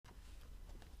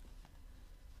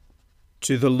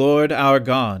To the Lord our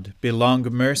God belong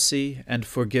mercy and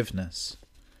forgiveness,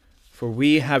 for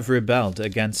we have rebelled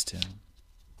against him.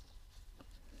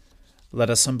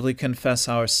 Let us humbly confess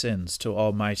our sins to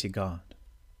Almighty God.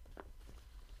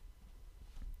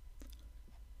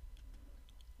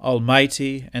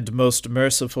 Almighty and most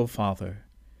merciful Father,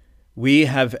 we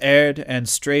have erred and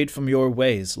strayed from your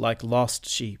ways like lost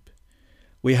sheep.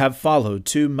 We have followed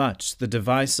too much the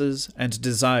devices and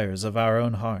desires of our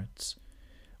own hearts.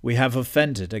 We have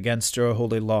offended against your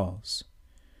holy laws.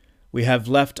 We have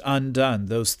left undone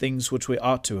those things which we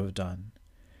ought to have done,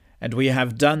 and we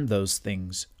have done those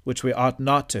things which we ought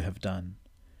not to have done.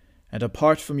 And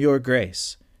apart from your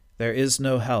grace, there is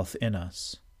no health in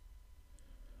us.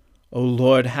 O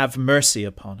Lord, have mercy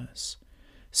upon us.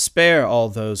 Spare all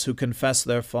those who confess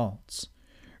their faults.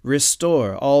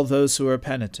 Restore all those who are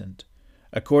penitent,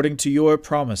 according to your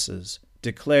promises,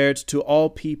 declared to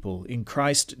all people in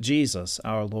Christ Jesus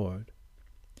our Lord.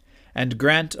 And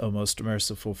grant, O most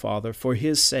merciful Father, for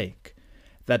his sake,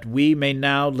 that we may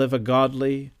now live a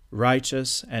godly,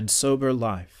 righteous, and sober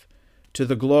life, to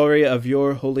the glory of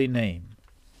your holy name.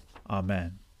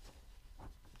 Amen.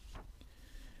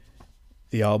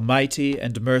 The Almighty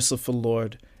and merciful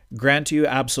Lord grant you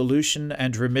absolution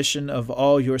and remission of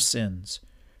all your sins,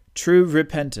 true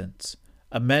repentance,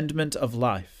 amendment of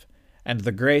life, and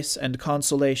the grace and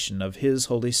consolation of his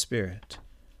Holy Spirit.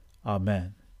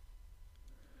 Amen.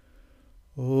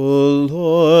 O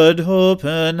Lord,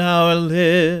 open our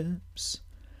lips,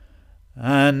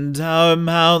 and our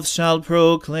mouth shall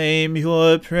proclaim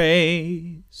your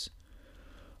praise.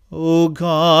 O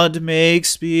God, make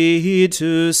speed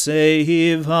to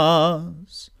save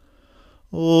us.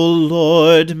 O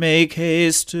Lord, make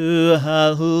haste to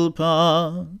help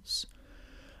us.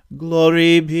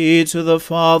 Glory be to the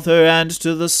Father, and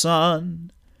to the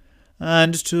Son,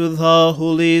 and to the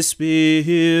Holy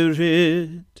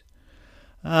Spirit,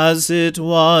 as it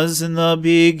was in the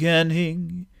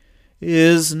beginning,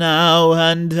 is now,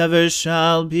 and ever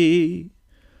shall be,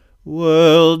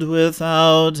 world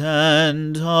without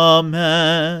end.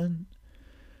 Amen.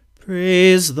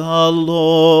 Praise the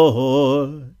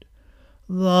Lord.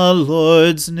 The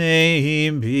Lord's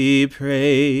name be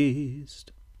praised.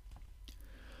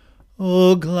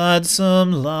 O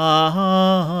gladsome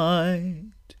light,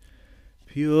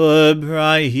 pure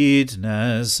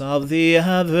brightness of the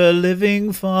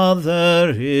ever-living Father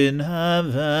in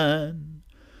heaven,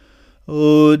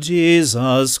 O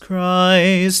Jesus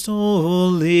Christ,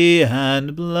 holy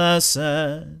and blessed,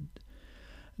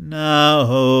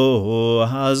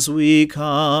 now as we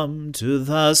come to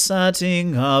the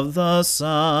setting of the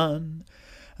sun,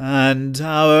 and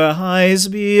our eyes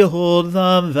behold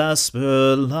the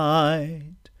vesper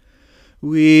light,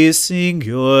 we sing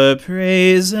your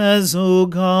praises, O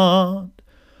God,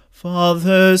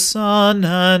 Father, Son,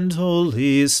 and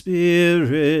Holy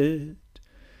Spirit.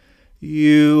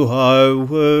 You are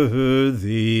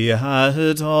worthy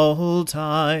at all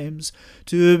times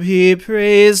to be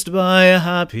praised by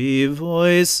happy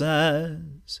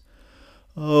voices.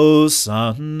 O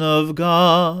Son of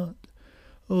God,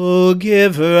 O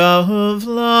Giver of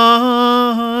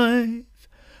life,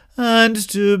 and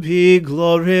to be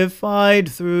glorified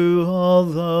through all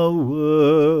the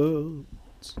world.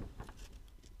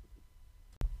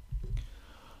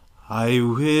 I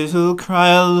will cry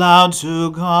aloud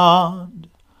to God.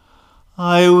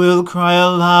 I will cry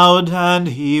aloud, and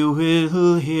he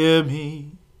will hear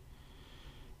me.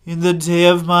 In the day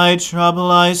of my trouble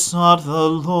I sought the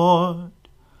Lord.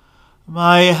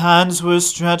 My hands were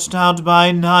stretched out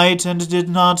by night and did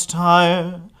not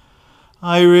tire.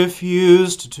 I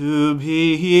refused to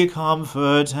be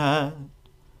comforted.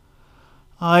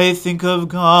 I think of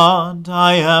God,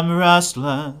 I am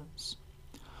restless.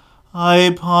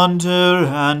 I ponder,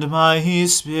 and my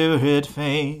spirit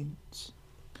faints.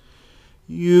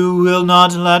 You will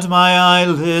not let my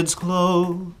eyelids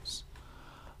close.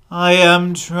 I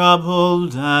am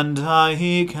troubled, and I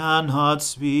cannot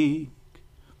speak.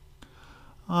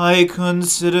 I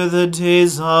consider the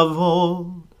days of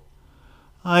old.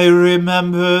 I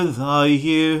remember the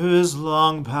years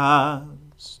long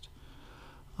past.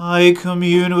 I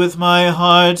commune with my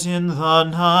heart in the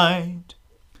night.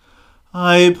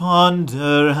 I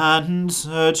ponder and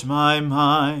search my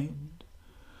mind.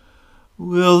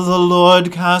 Will the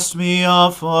Lord cast me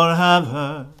off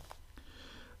forever?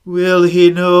 Will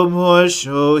he no more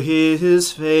show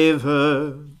his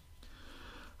favor?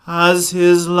 Has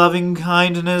his loving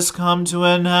kindness come to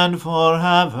an end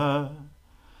forever?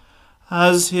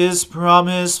 Has his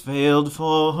promise failed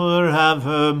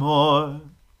forevermore?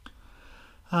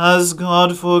 Has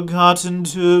God forgotten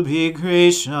to be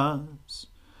gracious?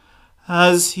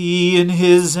 As he in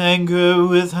his anger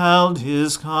withheld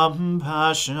his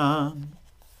compassion.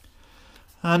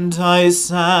 And I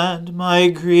said, my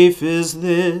grief is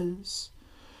this,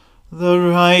 the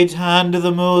right hand of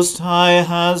the Most High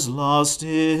has lost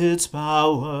its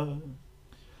power.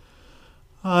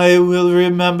 I will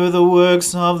remember the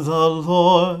works of the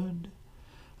Lord,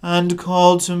 and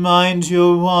call to mind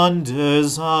your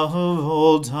wonders of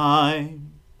old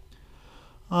time.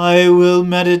 I will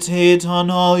meditate on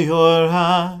all your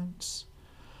acts,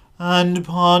 and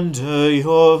ponder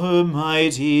your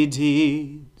mighty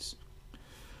deeds.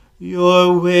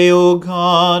 Your way, O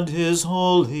God, is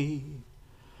holy.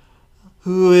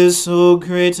 Who is so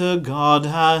great a God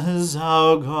as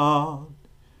our God?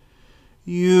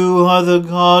 You are the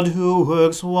God who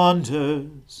works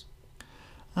wonders,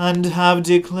 and have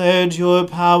declared your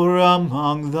power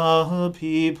among the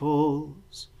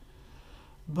peoples.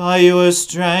 By your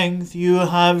strength you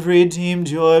have redeemed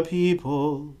your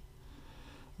people,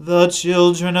 the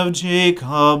children of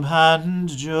Jacob and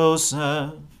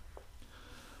Joseph.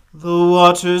 The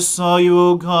waters saw you,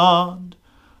 O God,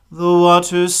 the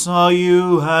waters saw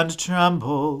you and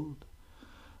trembled.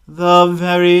 The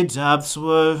very depths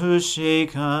were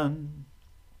shaken.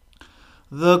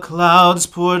 The clouds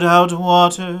poured out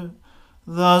water,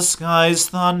 the skies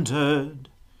thundered.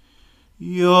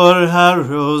 Your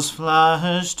arrows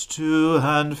flashed to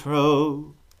and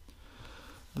fro.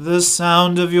 The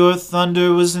sound of your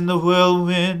thunder was in the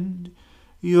whirlwind.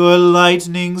 Your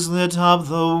lightnings lit up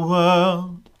the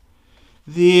world.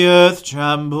 The earth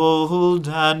trembled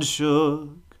and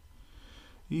shook.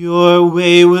 Your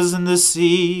way was in the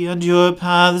sea, and your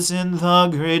paths in the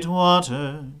great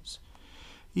waters.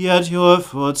 Yet your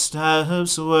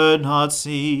footsteps were not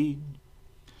seen.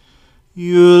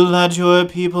 You led your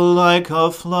people like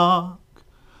a flock,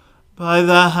 by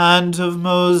the hand of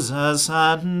Moses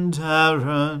and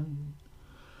Aaron.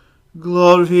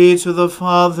 Glory to the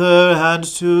Father, and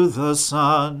to the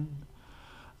Son,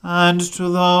 and to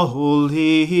the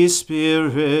Holy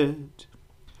Spirit,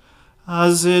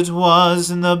 as it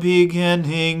was in the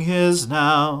beginning, is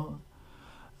now,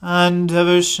 and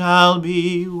ever shall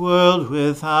be, world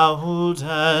without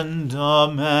end.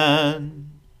 Amen.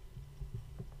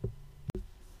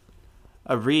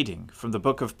 A reading from the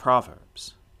book of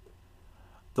Proverbs.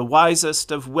 The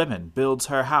wisest of women builds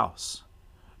her house,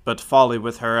 but folly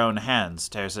with her own hands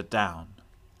tears it down.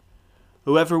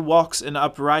 Whoever walks in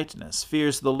uprightness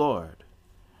fears the Lord,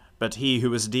 but he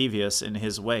who is devious in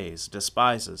his ways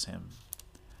despises him.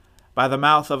 By the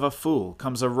mouth of a fool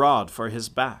comes a rod for his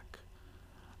back,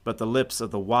 but the lips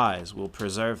of the wise will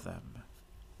preserve them.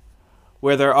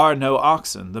 Where there are no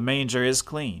oxen, the manger is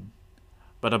clean,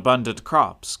 but abundant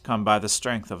crops come by the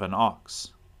strength of an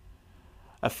ox.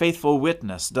 A faithful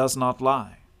witness does not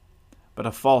lie, but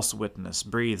a false witness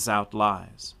breathes out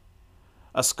lies.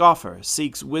 A scoffer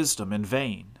seeks wisdom in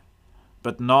vain,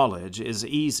 but knowledge is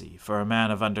easy for a man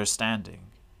of understanding.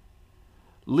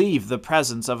 Leave the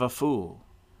presence of a fool,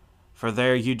 for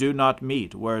there you do not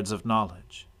meet words of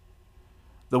knowledge.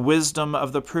 The wisdom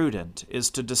of the prudent is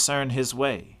to discern his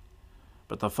way,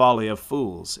 but the folly of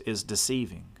fools is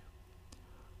deceiving.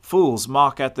 Fools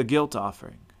mock at the guilt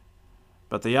offering,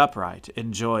 but the upright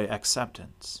enjoy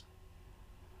acceptance.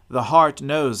 The heart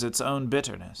knows its own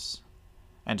bitterness,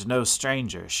 and no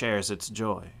stranger shares its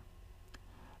joy.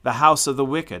 The house of the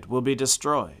wicked will be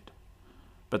destroyed,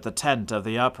 but the tent of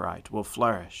the upright will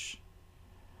flourish.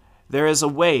 There is a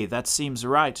way that seems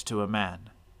right to a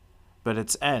man, but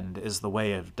its end is the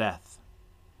way of death.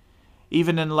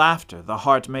 Even in laughter the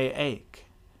heart may ache,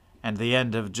 and the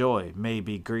end of joy may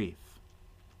be grief.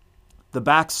 The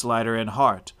backslider in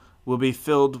heart will be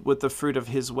filled with the fruit of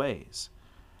his ways,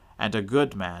 and a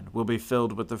good man will be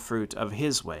filled with the fruit of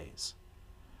his ways.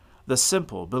 The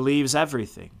simple believes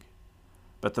everything,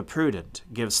 but the prudent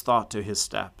gives thought to his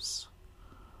steps.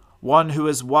 One who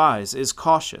is wise is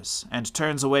cautious and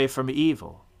turns away from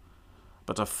evil,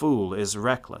 but a fool is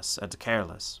reckless and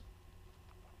careless.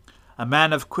 A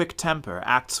man of quick temper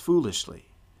acts foolishly,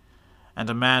 and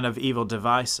a man of evil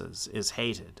devices is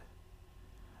hated.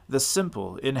 The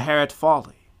simple inherit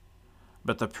folly,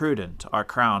 but the prudent are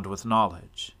crowned with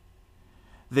knowledge.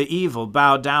 The evil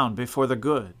bow down before the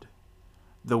good,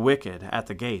 the wicked at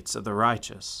the gates of the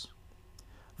righteous.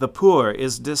 The poor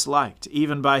is disliked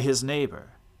even by his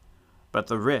neighbor, but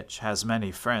the rich has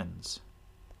many friends.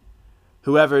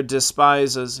 Whoever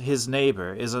despises his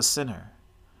neighbor is a sinner,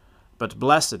 but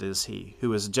blessed is he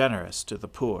who is generous to the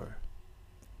poor.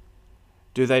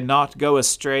 Do they not go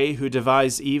astray who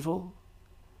devise evil?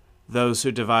 Those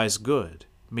who devise good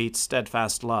meet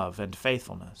steadfast love and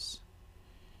faithfulness.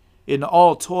 In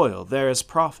all toil there is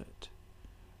profit,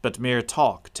 but mere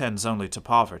talk tends only to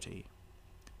poverty.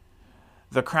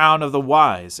 The crown of the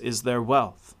wise is their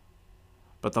wealth,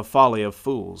 but the folly of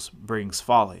fools brings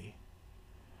folly.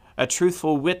 A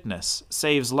truthful witness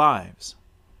saves lives,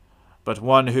 but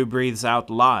one who breathes out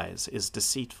lies is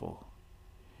deceitful.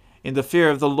 In the fear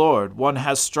of the Lord one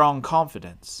has strong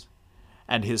confidence,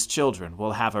 and his children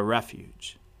will have a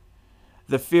refuge.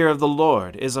 The fear of the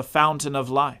Lord is a fountain of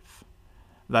life,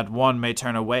 that one may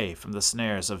turn away from the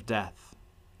snares of death.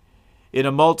 In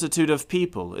a multitude of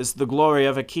people is the glory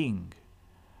of a king,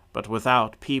 but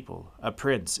without people a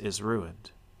prince is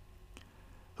ruined.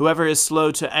 Whoever is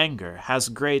slow to anger has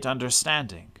great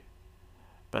understanding,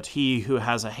 but he who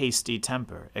has a hasty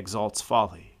temper exalts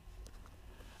folly.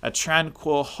 A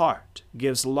tranquil heart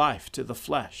gives life to the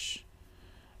flesh,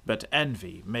 but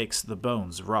envy makes the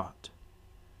bones rot.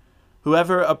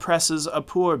 Whoever oppresses a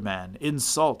poor man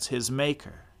insults his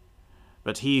Maker,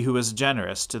 but he who is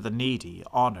generous to the needy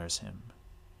honors him.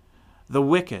 The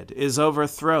wicked is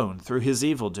overthrown through his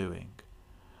evil-doing,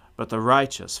 but the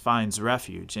righteous finds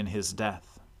refuge in his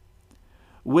death.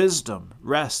 Wisdom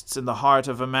rests in the heart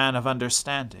of a man of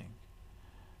understanding,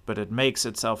 but it makes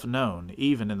itself known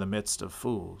even in the midst of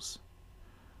fools.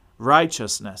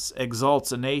 Righteousness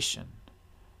exalts a nation,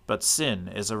 but sin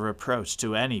is a reproach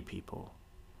to any people.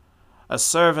 A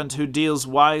servant who deals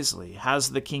wisely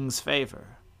has the king's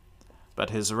favor, but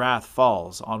his wrath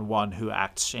falls on one who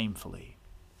acts shamefully.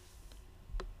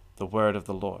 The word of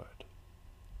the Lord.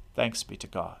 Thanks be to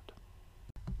God.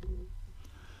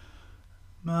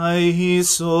 My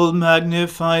soul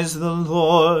magnifies the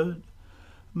Lord.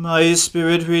 My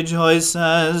spirit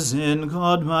rejoices in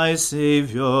God my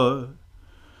Saviour.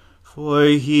 For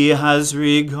he has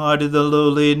regarded the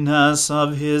lowliness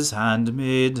of his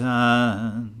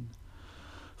handmaiden.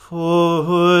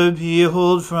 For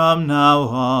behold, from now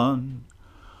on,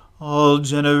 all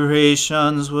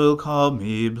generations will call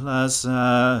me blessed.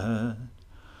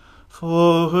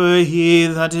 For he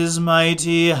that is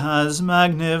mighty has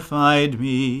magnified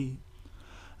me,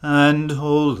 and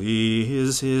holy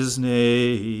is his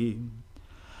name.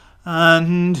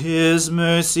 And his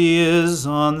mercy is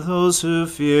on those who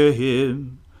fear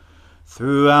him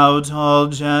throughout all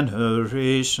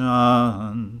generations.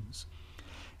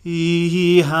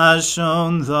 He has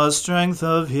shown the strength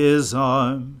of his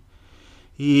arm.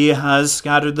 He has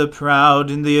scattered the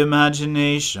proud in the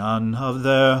imagination of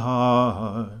their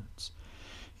hearts.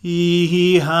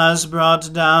 He has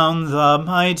brought down the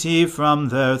mighty from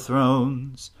their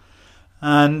thrones,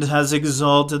 and has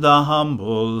exalted the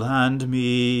humble and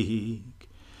meek.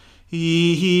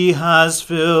 He has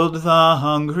filled the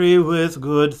hungry with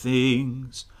good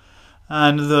things,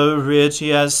 and the rich he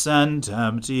has sent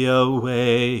empty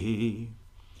away.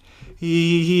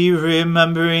 He,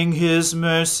 remembering his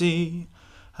mercy,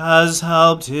 has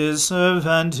helped his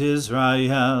servant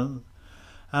Israel,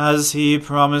 as he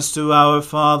promised to our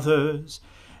fathers,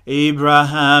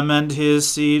 Abraham and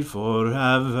his seed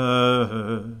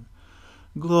forever.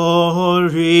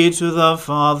 Glory to the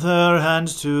Father, and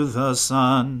to the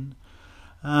Son,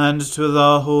 and to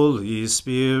the Holy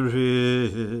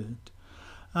Spirit,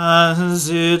 as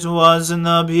it was in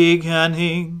the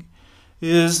beginning,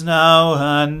 is now,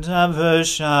 and ever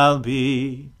shall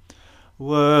be,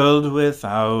 world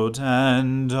without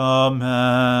end.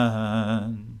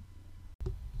 Amen.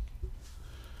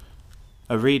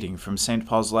 A reading from St.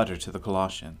 Paul's letter to the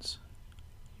Colossians.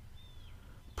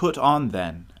 Put on,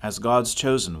 then, as God's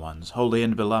chosen ones, holy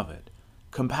and beloved,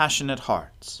 compassionate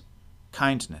hearts,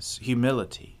 kindness,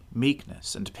 humility,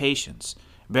 meekness, and patience,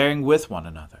 bearing with one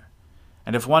another,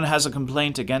 and if one has a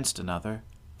complaint against another,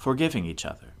 forgiving each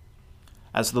other.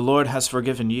 As the Lord has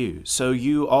forgiven you, so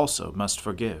you also must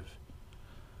forgive.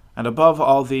 And above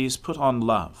all these put on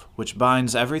love, which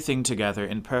binds everything together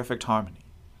in perfect harmony.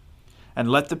 And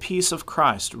let the peace of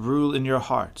Christ rule in your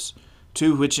hearts,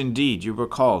 to which indeed you were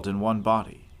called in one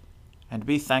body. And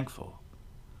be thankful.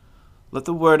 Let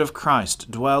the word of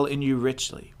Christ dwell in you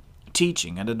richly,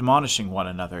 teaching and admonishing one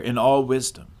another in all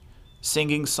wisdom,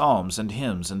 singing psalms and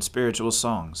hymns and spiritual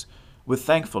songs, with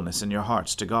thankfulness in your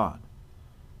hearts to God.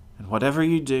 And whatever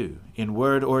you do, in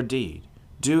word or deed,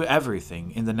 do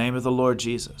everything in the name of the Lord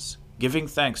Jesus, giving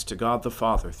thanks to God the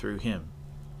Father through him.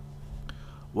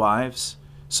 Wives,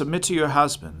 submit to your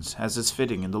husbands, as is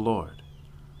fitting in the Lord.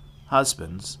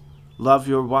 Husbands, love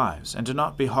your wives, and do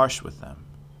not be harsh with them.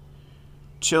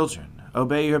 Children,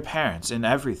 obey your parents in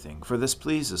everything, for this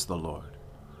pleases the Lord.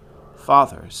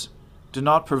 Fathers, do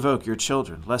not provoke your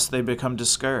children, lest they become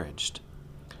discouraged.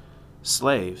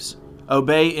 Slaves,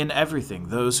 obey in everything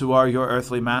those who are your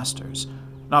earthly masters,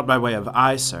 not by way of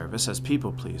eye service as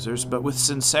people-pleasers, but with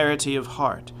sincerity of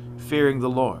heart, fearing the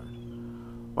Lord.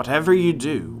 Whatever you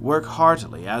do, work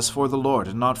heartily as for the Lord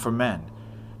and not for men,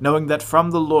 knowing that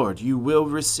from the Lord you will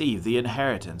receive the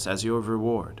inheritance as your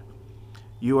reward.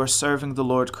 You are serving the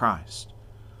Lord Christ.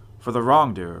 For the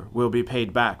wrongdoer will be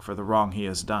paid back for the wrong he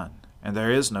has done, and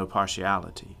there is no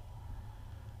partiality.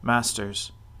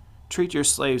 Masters, treat your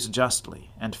slaves justly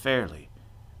and fairly,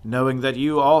 knowing that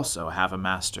you also have a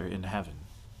master in heaven.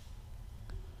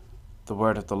 The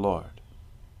word of the Lord.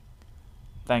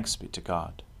 Thanks be to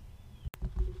God.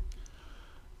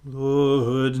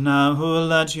 Lord, now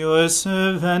let your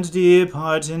servant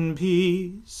depart in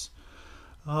peace,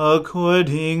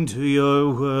 according to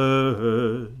your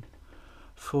word.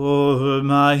 For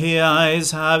my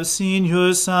eyes have seen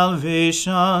your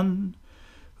salvation,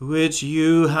 which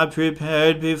you have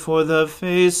prepared before the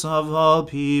face of all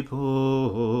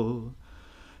people,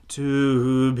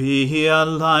 to be a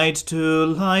light to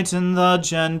lighten the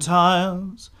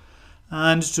Gentiles,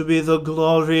 and to be the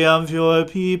glory of your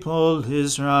people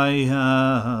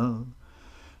Israel.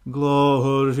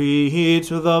 Glory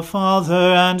to the Father,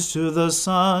 and to the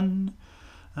Son,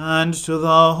 and to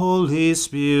the Holy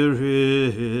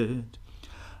Spirit,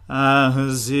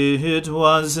 as it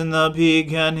was in the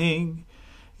beginning,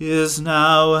 is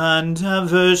now, and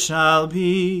ever shall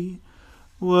be,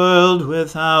 world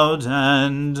without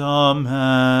end.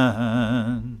 Amen.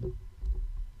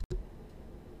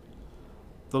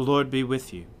 The Lord be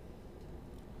with you.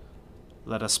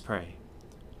 Let us pray.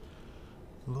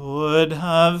 Lord,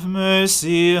 have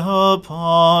mercy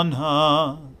upon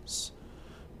us.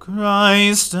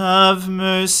 Christ, have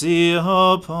mercy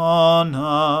upon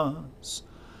us.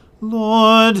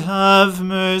 Lord, have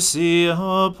mercy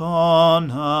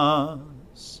upon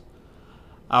us.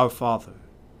 Our Father,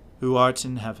 who art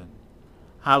in heaven,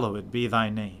 hallowed be thy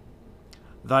name.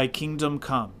 Thy kingdom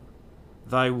come,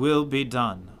 thy will be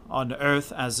done, on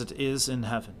earth as it is in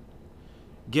heaven.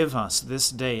 Give us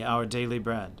this day our daily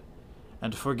bread,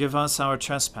 and forgive us our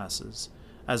trespasses,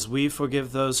 as we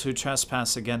forgive those who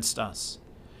trespass against us.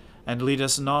 And lead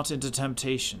us not into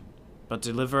temptation, but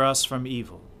deliver us from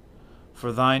evil.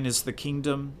 For thine is the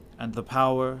kingdom, and the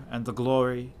power, and the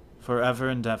glory, forever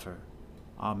and ever.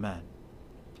 Amen.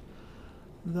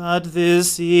 That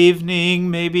this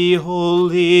evening may be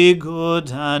holy,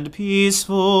 good, and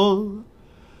peaceful,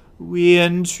 we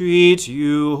entreat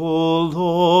you, O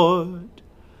Lord,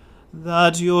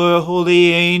 that your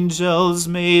holy angels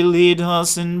may lead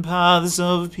us in paths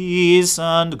of peace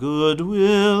and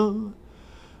goodwill.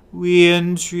 We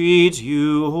entreat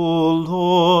you, O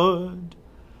Lord,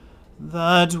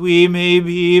 that we may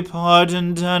be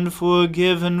pardoned and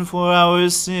forgiven for our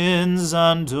sins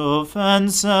and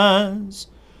offenses.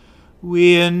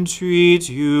 We entreat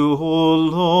you, O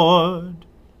Lord,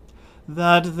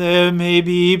 that there may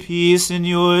be peace in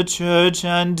your church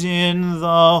and in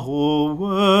the whole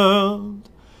world.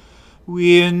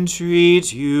 We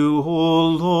entreat you, O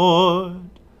Lord,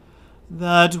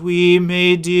 that we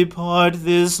may depart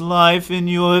this life in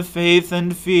your faith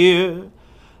and fear,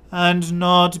 and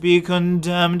not be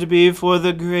condemned before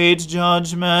the great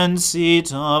judgment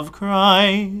seat of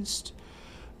Christ.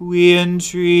 We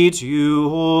entreat you,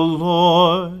 O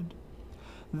Lord,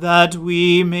 that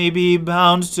we may be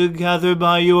bound together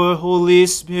by your Holy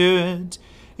Spirit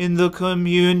in the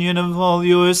communion of all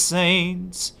your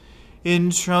saints,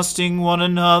 entrusting one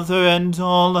another and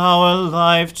all our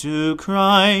life to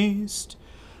Christ.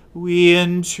 We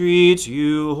entreat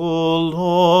you, O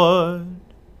Lord.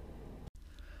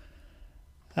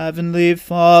 Heavenly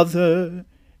Father,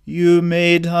 you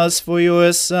made us for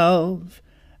yourself,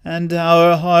 and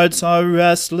our hearts are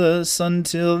restless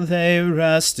until they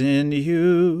rest in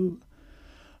you.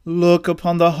 Look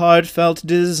upon the heartfelt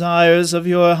desires of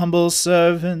your humble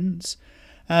servants,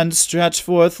 and stretch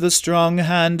forth the strong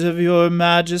hand of your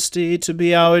majesty to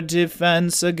be our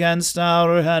defense against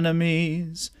our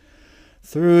enemies.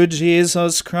 Through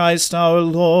Jesus Christ our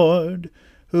Lord,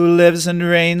 who lives and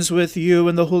reigns with you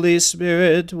in the Holy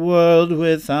Spirit, world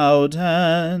without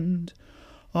end.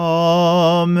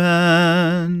 Amen.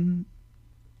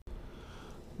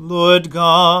 Lord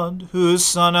God, whose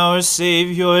Son, our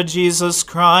Saviour, Jesus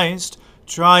Christ,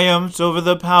 triumphed over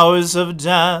the powers of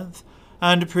death,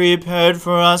 and prepared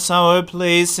for us our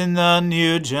place in the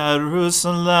New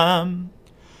Jerusalem,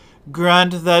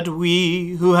 grant that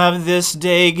we, who have this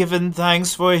day given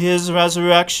thanks for his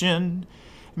resurrection,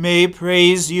 may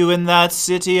praise you in that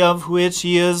city of which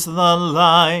he is the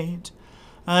light,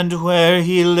 and where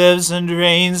he lives and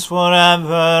reigns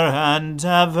forever and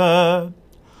ever.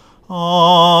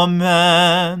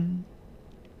 Amen.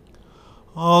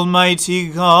 Almighty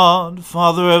God,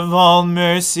 Father of all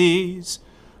mercies,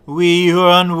 we, your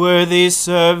unworthy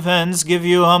servants, give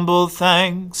you humble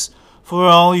thanks for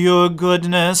all your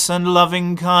goodness and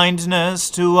loving kindness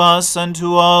to us and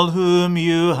to all whom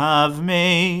you have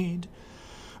made.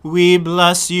 We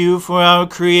bless you for our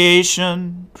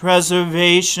creation,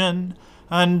 preservation,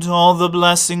 and all the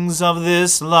blessings of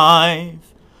this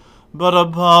life, but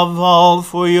above all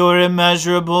for your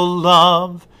immeasurable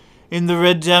love in the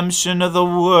redemption of the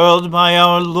world by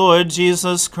our Lord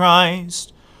Jesus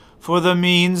Christ, for the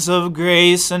means of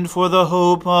grace and for the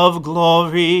hope of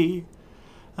glory.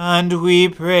 And we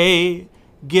pray,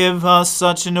 give us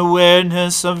such an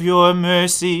awareness of your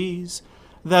mercies,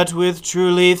 that with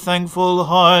truly thankful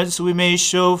hearts we may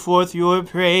show forth your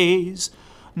praise,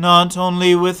 not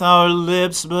only with our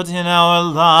lips but in our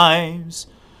lives,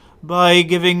 by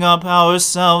giving up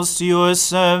ourselves to your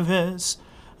service,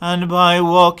 and by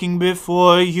walking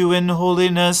before you in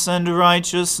holiness and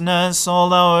righteousness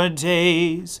all our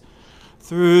days.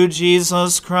 Through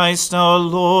Jesus Christ our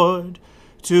Lord,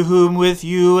 to whom with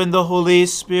you and the Holy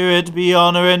Spirit be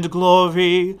honor and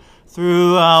glory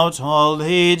throughout all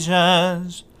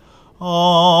ages.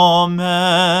 Amen.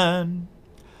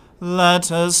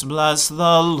 Let us bless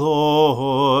the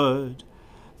Lord.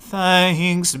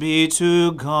 Thanks be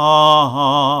to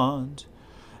God.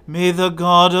 May the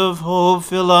God of hope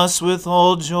fill us with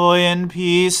all joy and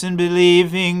peace in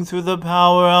believing through the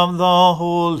power of the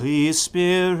Holy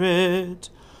Spirit.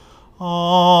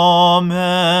 Amen.